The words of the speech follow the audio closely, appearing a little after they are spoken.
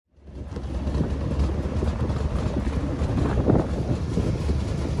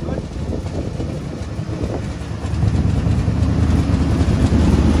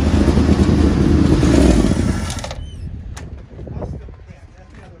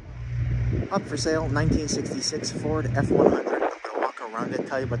Up for sale, 1966 Ford F100. I'm going to walk around it,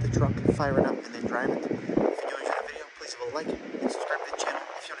 tell you about the truck, fire it up, and then drive it. If you do enjoy the video, please leave a like and subscribe to the channel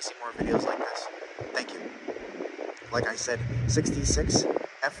if you want to see more videos like this. Thank you. Like I said, 66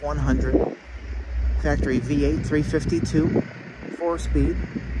 F100, factory V8 352, 4-speed,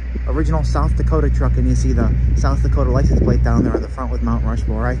 original South Dakota truck, and you see the South Dakota license plate down there on the front with Mount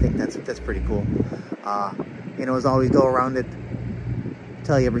Rushmore. I think that's pretty cool. You know, as always, go around it,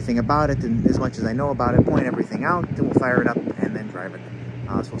 tell you everything about it, and as much as I know about it, point everything out, then we'll fire it up and then drive it.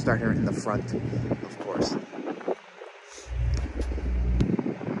 So we'll start here in the front, of course.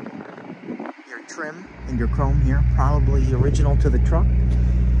 Your trim and your chrome here, probably original to the truck.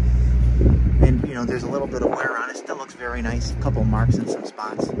 And, you know, there's a little bit of wear on it. Still looks very nice. A couple marks in some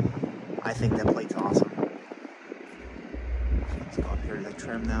spots. I think that plate's awesome. Let's go up here to the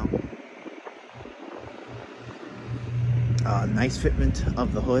trim now. Nice fitment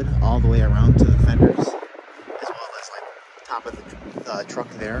of the hood all the way around to the fenders, as well as like the top of the truck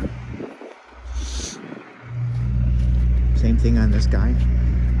there. Same thing on this guy.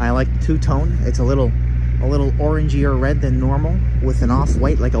 I like two-tone. It's a little orangier red than normal, with an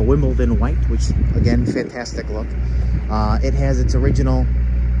off-white, like a Wimbledon white, which again, fantastic look. It has its original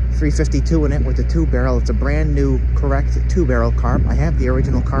 352 in it with the 2-barrel. It's a brand new, correct 2-barrel carb. I have the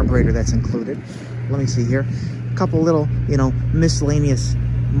original carburetor that's included. Let me see here. A couple little, you know, miscellaneous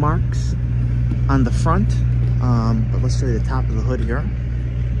marks on the front. But let's show you the top of the hood here.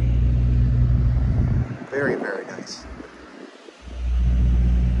 Very, very nice.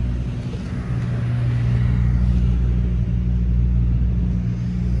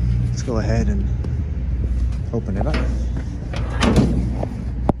 Let's go ahead and open it up.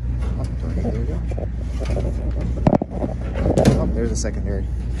 Oh, there we go. Oh, there's a secondary.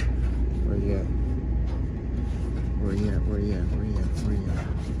 Where you at? Where you at? Where you at? Where you at? Where you at?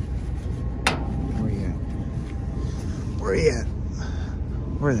 Where you at? Where you at?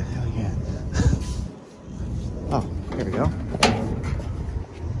 Where the hell you at? Oh, here we go.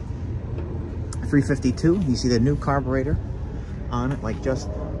 352. You see the new carburetor on it, like just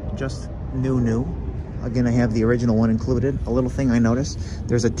new. Again, I have the original one included. A little thing I noticed,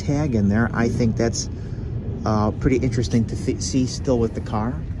 there's a tag in there. I think that's pretty interesting to see still with the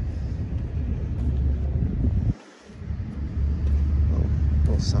car.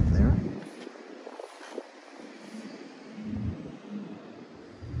 Little something there.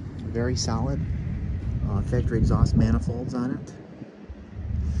 Very solid. Factory exhaust manifolds on it.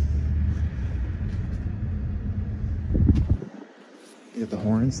 You got the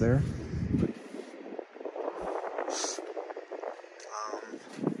horns there.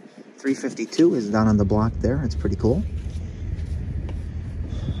 352 is down on the block there. It's pretty cool.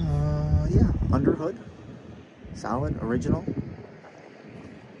 Yeah, under hood. Solid, original.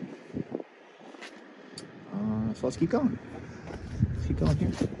 So let's keep going. Let's keep going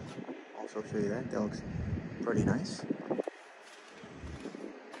here. Also show you that. That looks pretty nice.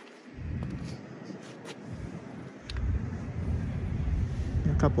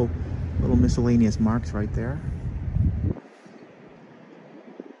 A couple little miscellaneous marks right there.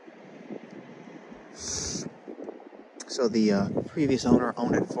 So the previous owner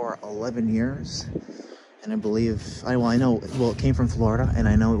owned it for 11 years, and I believe, I know, well, it came from Florida, and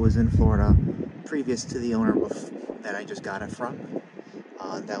I know it was in Florida previous to the owner that I just got it from.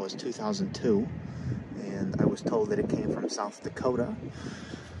 That was 2002, and I was told that it came from South Dakota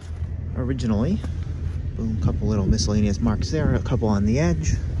originally. Boom, couple little miscellaneous marks there, a couple on the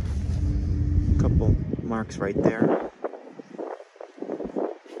edge, a couple marks right there.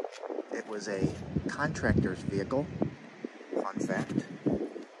 It was a contractor's vehicle, fun fact.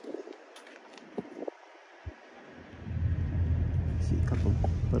 See a couple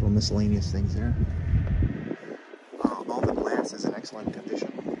little miscellaneous things there. All the glass is in excellent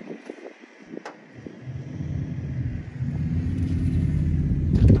condition.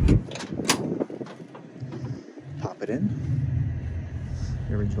 Pop it in.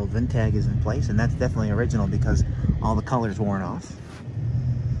 The original VIN tag is in place, and that's definitely original because all the color's worn off.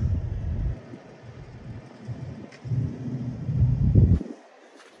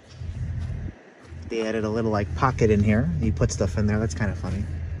 They added a little like pocket in here. You put stuff in there. That's kind of funny.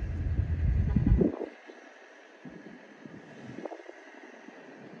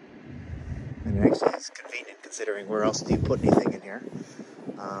 And actually it's convenient considering where else do you put anything in here.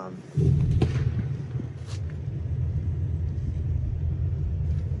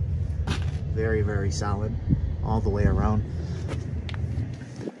 Very, very solid all the way around.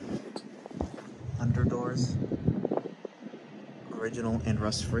 Underdoors, original and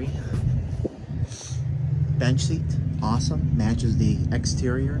rust-free. Bench seat, awesome, matches the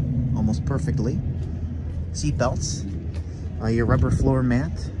exterior. almost perfectly. Seat belts, your rubber floor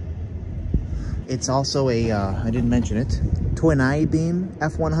mat. It's also a, I didn't mention it, twin I-beam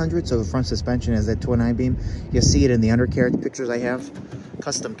F100, so the front suspension is that twin I-beam. You'll see it in the undercarriage pictures I have.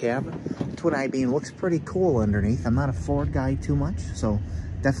 Custom cab. Twin I-beam looks pretty cool underneath. I'm not a Ford guy too much, so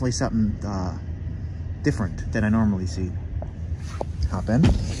definitely something different than I normally see. Hop in.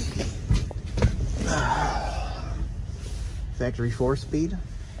 Factory 4-speed.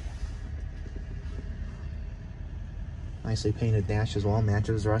 Nicely painted dash as well,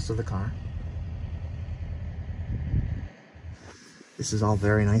 matches the rest of the car. This is all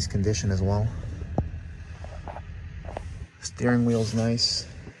very nice condition as well. Steering wheel's nice.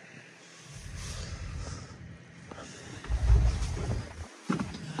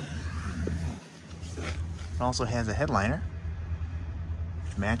 It also has a headliner,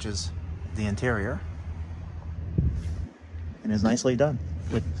 which matches the interior, and is nicely done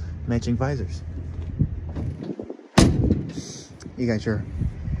with matching visors. You got your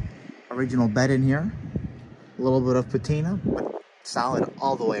original bed in here, a little bit of patina, but solid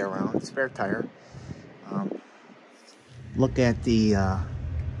all the way around. Spare tire. Look at the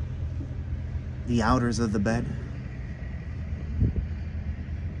outers of the bed.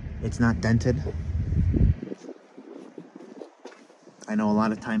 It's not dented. I know a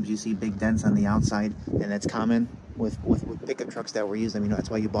lot of times you see big dents on the outside, and that's common with pickup trucks that were used. I mean, that's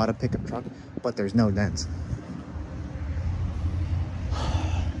why you bought a pickup truck, but there's no dents.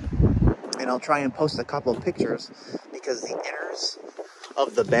 And I'll try and post a couple of pictures because the inners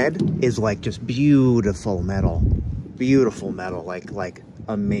of the bed is like just beautiful metal, like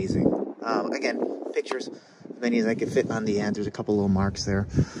amazing. Again, pictures, as many as I could fit on the end. There's a couple little marks there.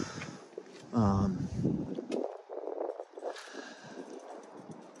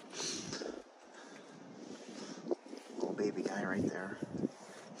 Little baby guy right there.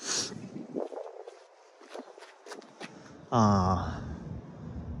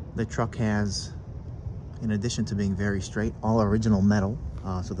 The truck has, in addition to being very straight, all original metal.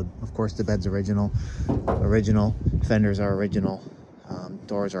 So of course the bed's original, fenders are original,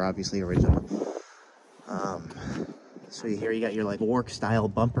 doors are obviously original. So here you got your like work style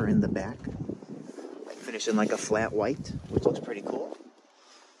bumper in the back, finished in like a flat white, which looks pretty cool.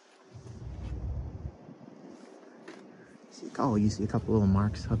 Oh, you see a couple little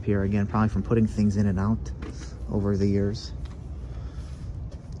marks up here again, probably from putting things in and out over the years.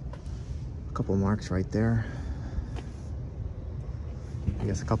 A couple marks right there. I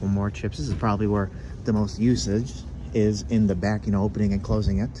guess a couple more chips. This is probably where the most usage is, in the back, you know, opening and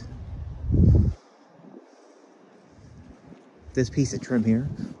closing it. This piece of trim here,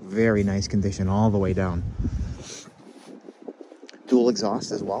 very nice condition all the way down. Dual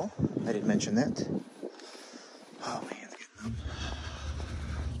exhaust as well. I didn't mention that. Oh, my hand's getting numb.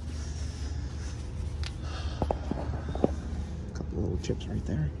 A couple little chips right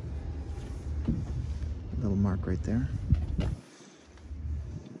there. A little mark right there.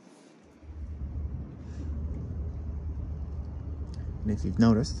 And if you've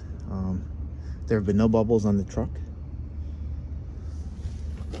noticed, there have been no bubbles on the truck.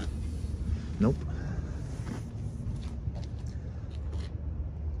 Nope.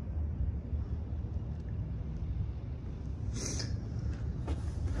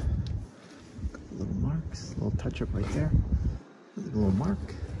 Couple little marks, a little touch up right there. A little mark.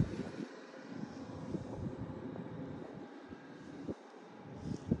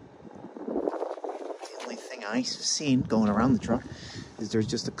 The only thing I've seen going around the truck is there's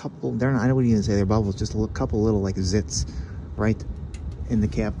just a couple, I wouldn't even say they're bubbles, just a couple little like zits right in the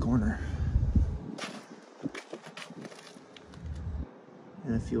cab corner.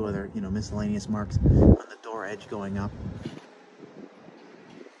 And a few other, you know, miscellaneous marks on the door edge going up.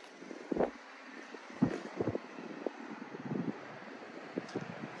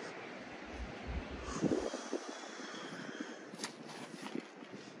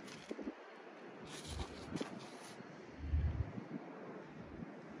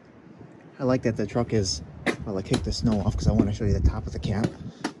 I like that the truck is, well, I kicked the snow off because I want to show you the top of the cab.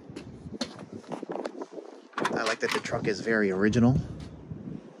 I like that the truck is very original.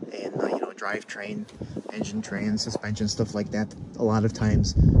 And, you know, drivetrain, engine train, suspension, stuff like that. A lot of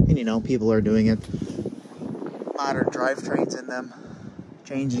times, and you know, people are doing it. Modern drivetrains in them,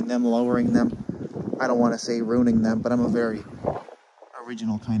 changing them, lowering them. I don't want to say ruining them, but I'm a very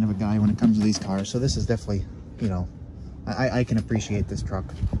original kind of a guy when it comes to these cars. So this is definitely, you know, I can appreciate this truck.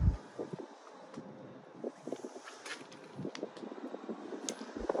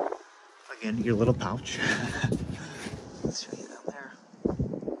 Again, your little pouch. Let's show you down there.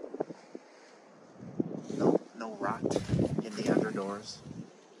 No rot in the underdoors.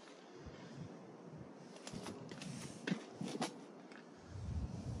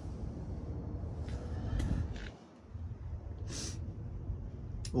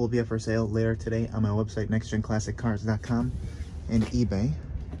 will be up for sale later today on my website, nextgenclassiccars.com and eBay.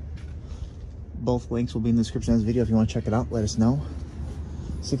 Both links will be in the description of this video. If you want to check it out, let us know.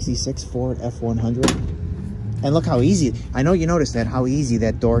 66 Ford F100. And look how easy, I know you noticed that, how easy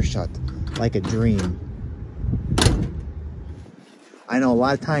that door shut. Like a dream. I know a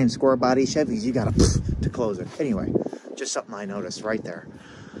lot of times, square body Chevys, you gotta to close it. Anyway, just something I noticed right there.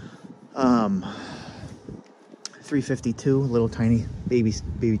 352, little tiny baby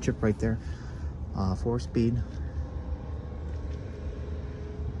chip right there. 4-speed.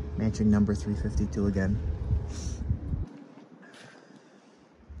 Matching number 352 again.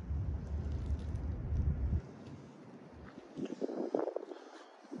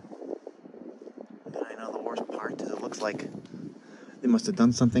 And I know the worst part is it looks like they must have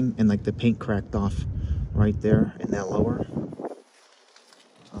done something and like the paint cracked off right there in that lower.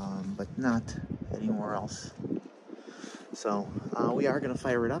 But not anywhere else. So we are going to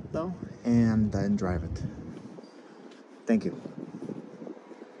fire it up though and then drive it. Thank you.